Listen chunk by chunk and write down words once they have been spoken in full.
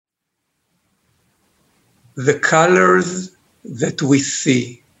the colors that we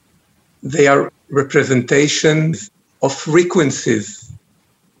see, they are representations of frequencies,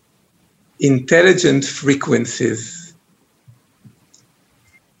 intelligent frequencies.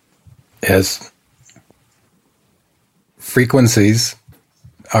 Yes. Frequencies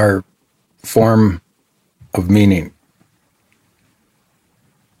are form of meaning.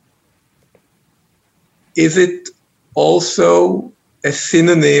 Is it also a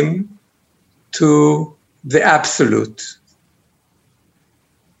synonym to the absolute?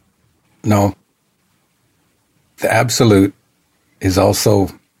 No. The absolute is also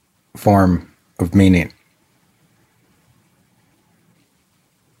form of meaning.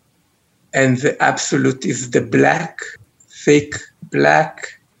 And the absolute is the black, thick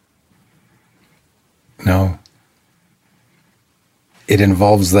black? No. It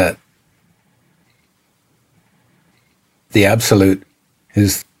involves that. The absolute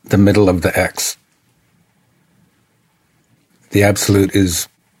is the middle of the X. The absolute is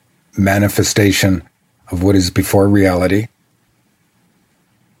manifestation of what is before reality,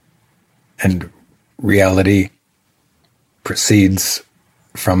 and reality proceeds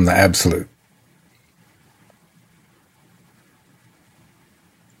from the absolute.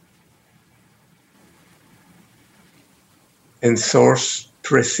 And source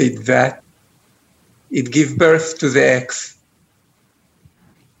precedes that. It gives birth to the X.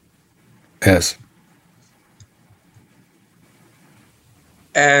 Yes.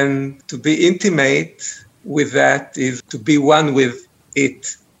 And to be intimate with that is to be one with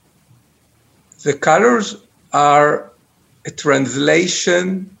it. The colors are a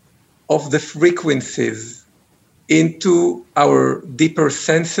translation of the frequencies into our deeper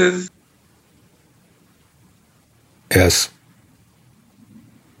senses. Yes.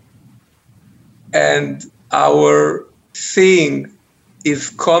 And our seeing is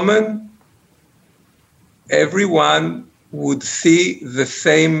common. Everyone would see the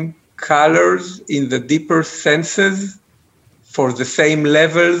same colors in the deeper senses for the same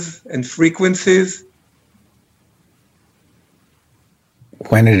levels and frequencies.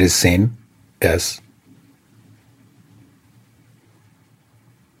 When it is seen, yes.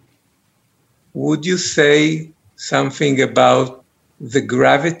 Would you say something about the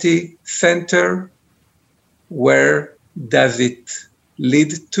gravity center? Where does it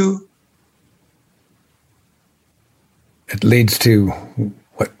lead to? It leads to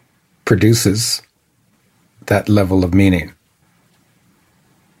what produces that level of meaning.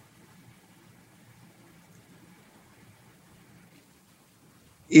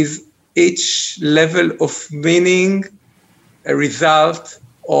 Is each level of meaning a result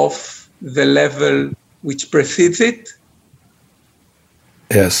of the level which precedes it?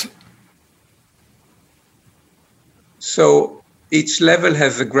 Yes. So each level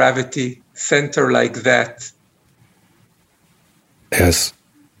has a gravity center like that. Yes.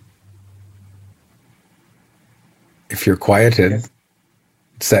 If you're quieted, yes,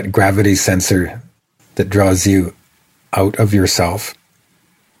 it's that gravity sensor that draws you out of yourself,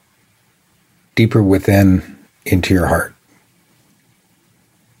 deeper within into your heart.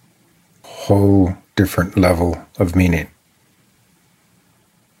 Whole different level of meaning.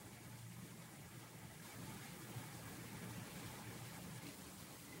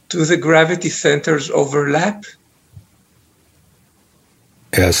 Do the gravity centers overlap?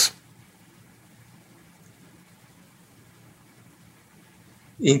 Yes.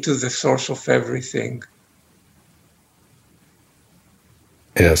 Into the source of everything.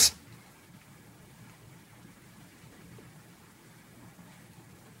 Yes.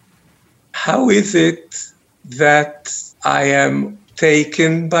 How is it that I am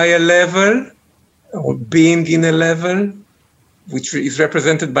taken by a level or being in a level, which is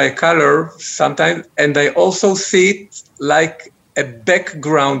represented by a color sometimes, and I also see it like a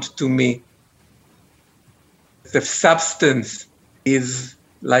background to me? The substance is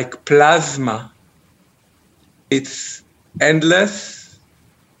like plasma. It's endless.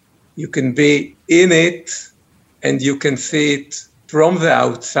 You can be in it and you can see it from the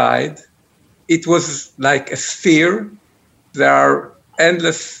outside. It was like a sphere. There are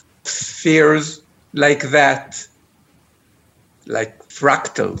endless spheres like that, like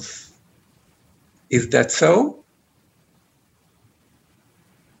fractals. Is that so?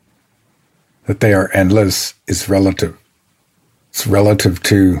 That they are endless is relative. It's relative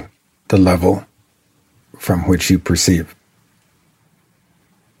to the level from which you perceive.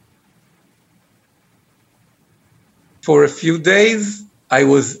 For a few days, I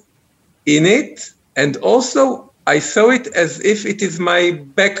was in it, and also I saw it as if it is my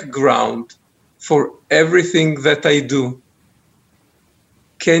background for everything that I do.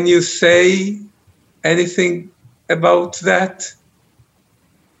 Can you say anything about that?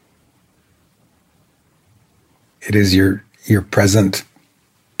 It is your present,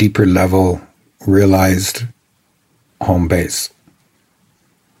 deeper level, realized home base.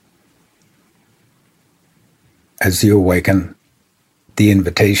 As you awaken, the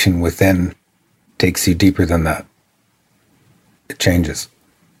invitation within takes you deeper than that. It changes.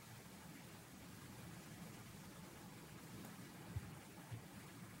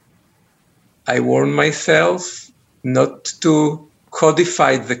 I warn myself not to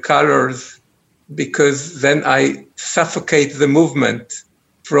codify the colors, because then I suffocate the movement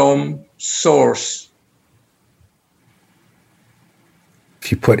from source.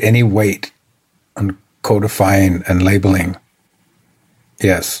 If you put any weight on codifying and labeling,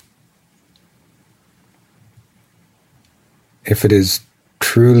 yes. If it is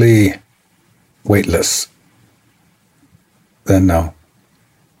truly weightless, then no,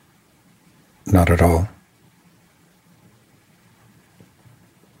 not at all.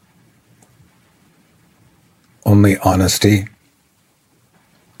 Only honesty,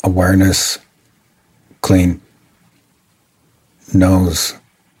 awareness, clean, knows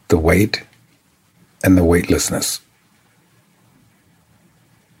the weight and the weightlessness.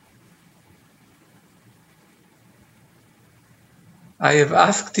 I have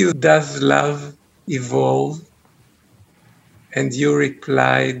asked you, does love evolve? And you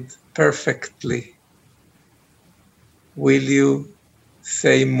replied perfectly. Will you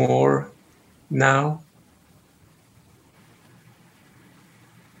say more now?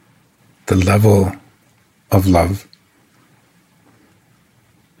 The level of love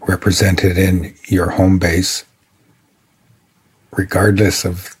represented in your home base, regardless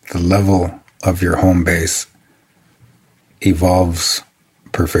of the level of your home base, evolves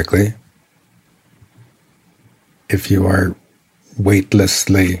perfectly if you are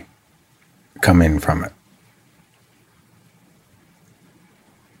weightlessly coming from it.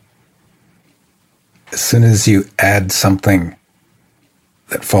 As soon as you add something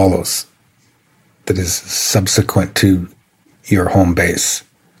that follows, that is subsequent to your home base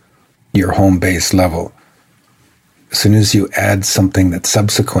level, as soon as you add something that's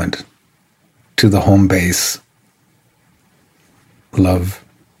subsequent to the home base, love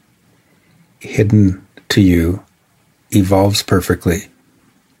hidden to you evolves perfectly.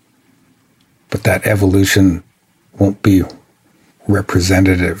 But that evolution won't be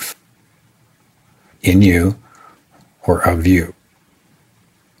representative in you or of you.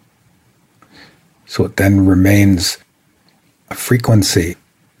 So it then remains a frequency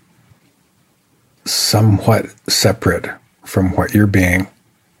somewhat separate from what you're being,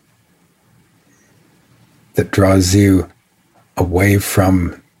 that draws you away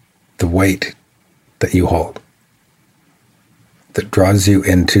from the weight that you hold, that draws you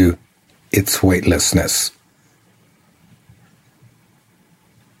into its weightlessness.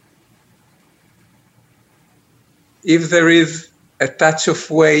 If there is a touch of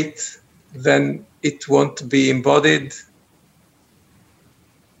weight, then it won't be embodied.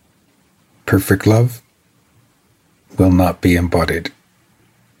 Perfect love will not be embodied.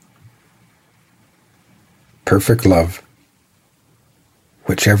 Perfect love,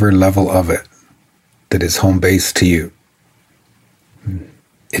 whichever level of it that is home base to you,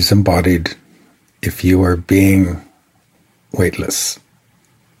 is embodied if you are being weightless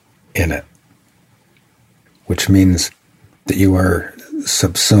in it, which means that you are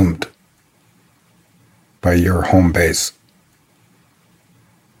subsumed by your home base.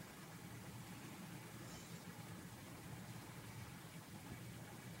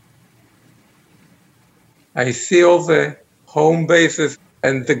 I see all the home bases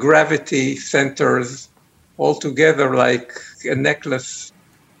and the gravity centers all together like a necklace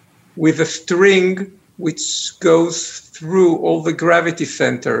with a string which goes through all the gravity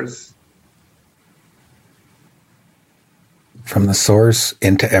centers. From the source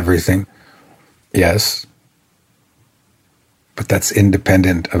into everything, yes, but that's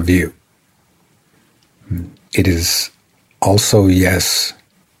independent of you. It is also yes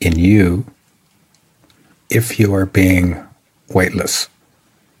in you if you are being weightless,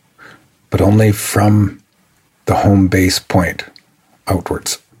 but only from the home base point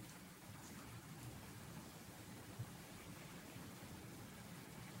outwards.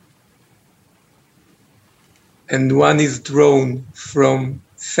 And one is drawn from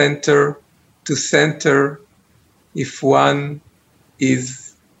center to center if one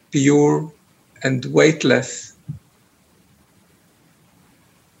is pure and weightless.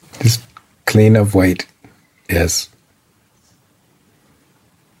 Just clean of weight, yes.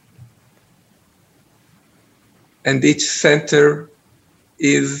 And each center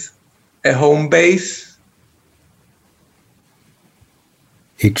is a home base?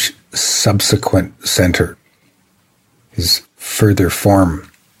 Each subsequent center is further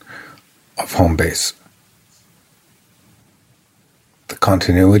form of home base. The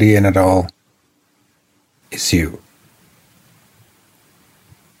continuity in it all is you.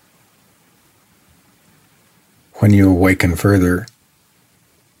 When you awaken further,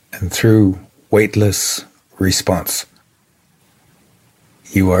 and through weightless response,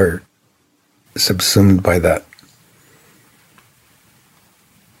 you are subsumed by that.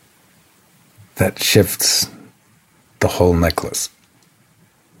 That shifts the whole necklace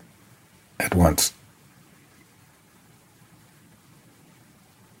at once.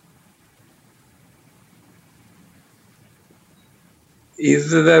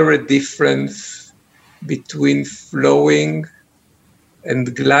 Is there a difference between flowing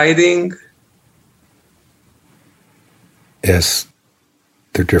and gliding? Yes,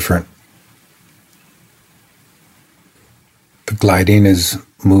 they're different. The gliding is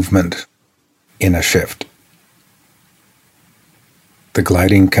movement in a shift. The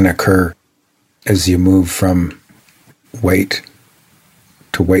gliding can occur as you move from weight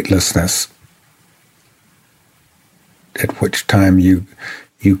to weightlessness, at which time you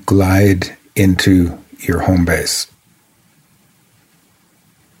glide into your home base.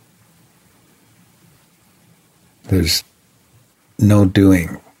 There's no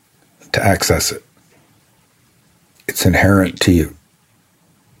doing to access it. It's inherent to you,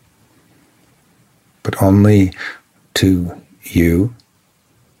 but only to you,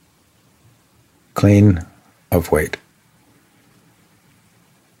 clean of weight.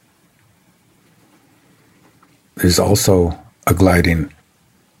 There's also a gliding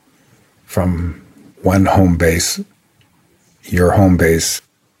from one home base, your home base,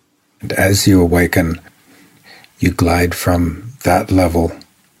 and as you awaken, you glide from that level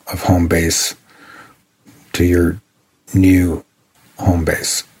of home base to your new home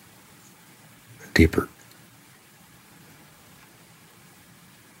base, deeper.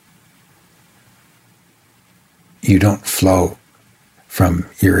 You don't flow from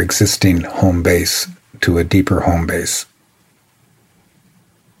your existing home base to a deeper home base.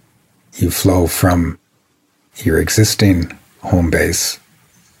 You flow from your existing home base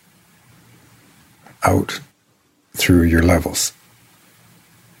out through your levels.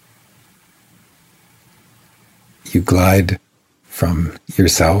 You glide from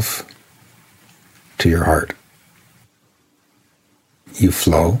yourself to your heart. You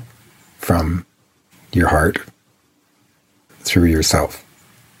flow from your heart through yourself.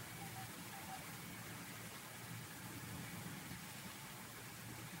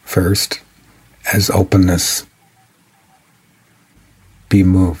 First, as openness, be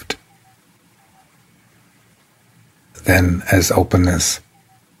moved. Then, as openness,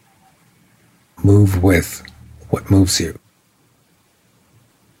 move with what moves you.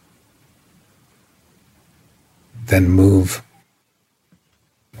 Then move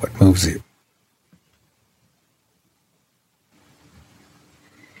what moves you.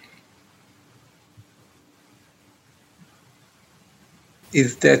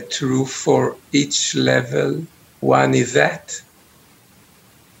 Is that true for each level one is at?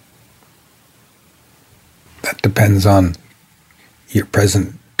 That depends on your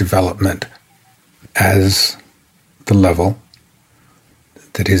present development as the level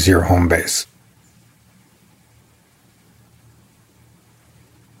that is your home base.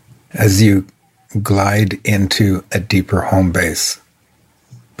 As you glide into a deeper home base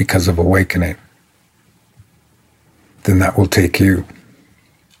because of awakening, then that will take you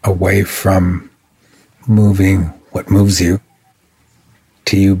away from moving what moves you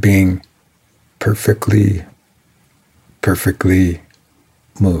to you being perfectly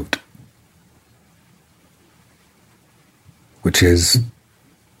moved, which is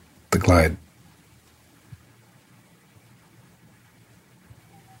the glide.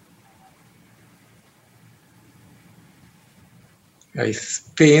 I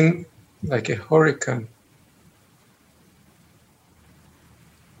spin like a hurricane.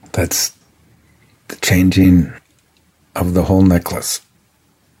 That's the changing of the whole necklace,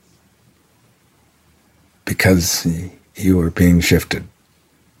 because you are being shifted.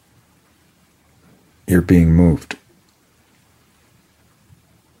 You're being moved.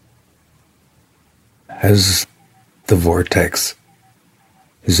 As the vortex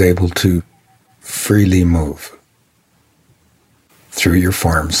is able to freely move through your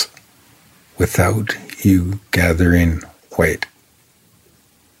forms without you gathering weight,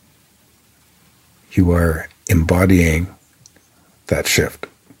 you are embodying that shift.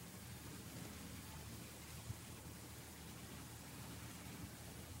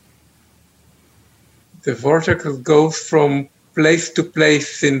 The vortex goes from place to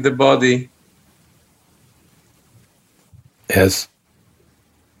place in the body. Yes.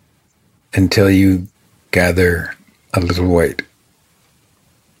 Until you gather a little weight.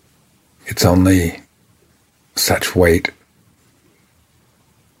 It's only such weight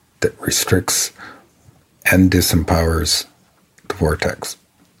that restricts and disempowers the vortex.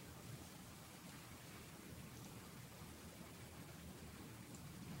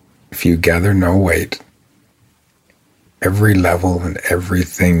 If you gather no weight, every level and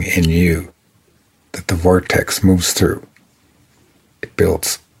everything in you that the vortex moves through, it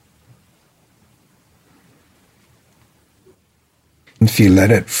builds. If you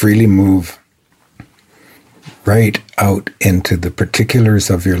let it freely move right out into the particulars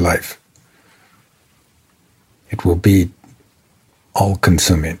of your life, it will be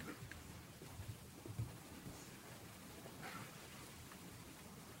all-consuming.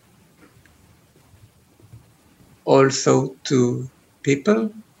 Also to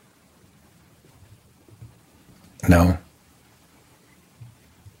people? No.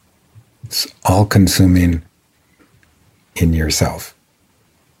 It's all-consuming in yourself.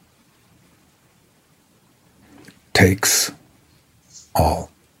 Takes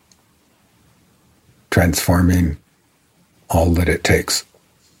all. Transforming all that it takes.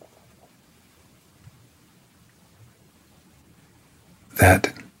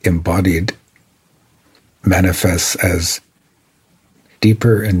 That embodied manifests as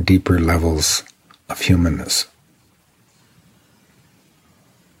deeper and deeper levels of humanness.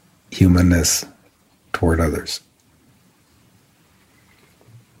 Humanness toward others.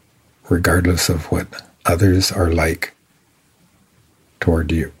 Regardless of what others are like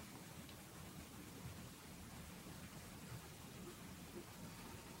toward you.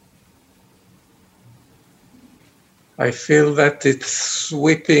 I feel that it's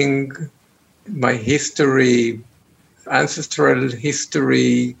sweeping my history, ancestral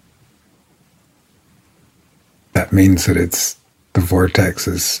history. That means that it's the vortex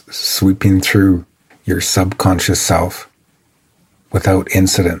is sweeping through your subconscious self without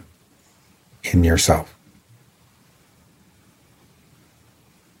incident in yourself.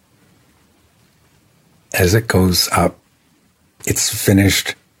 As it goes up, it's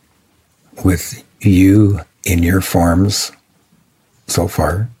finished with you in your forms so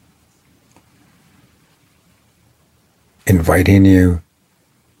far, inviting you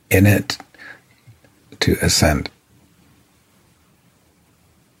in it to ascend.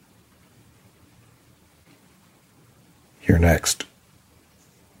 You're next.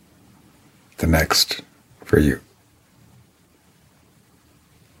 The next for you.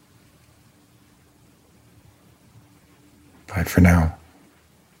 Bye for now.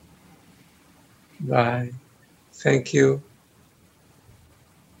 Bye. Thank you.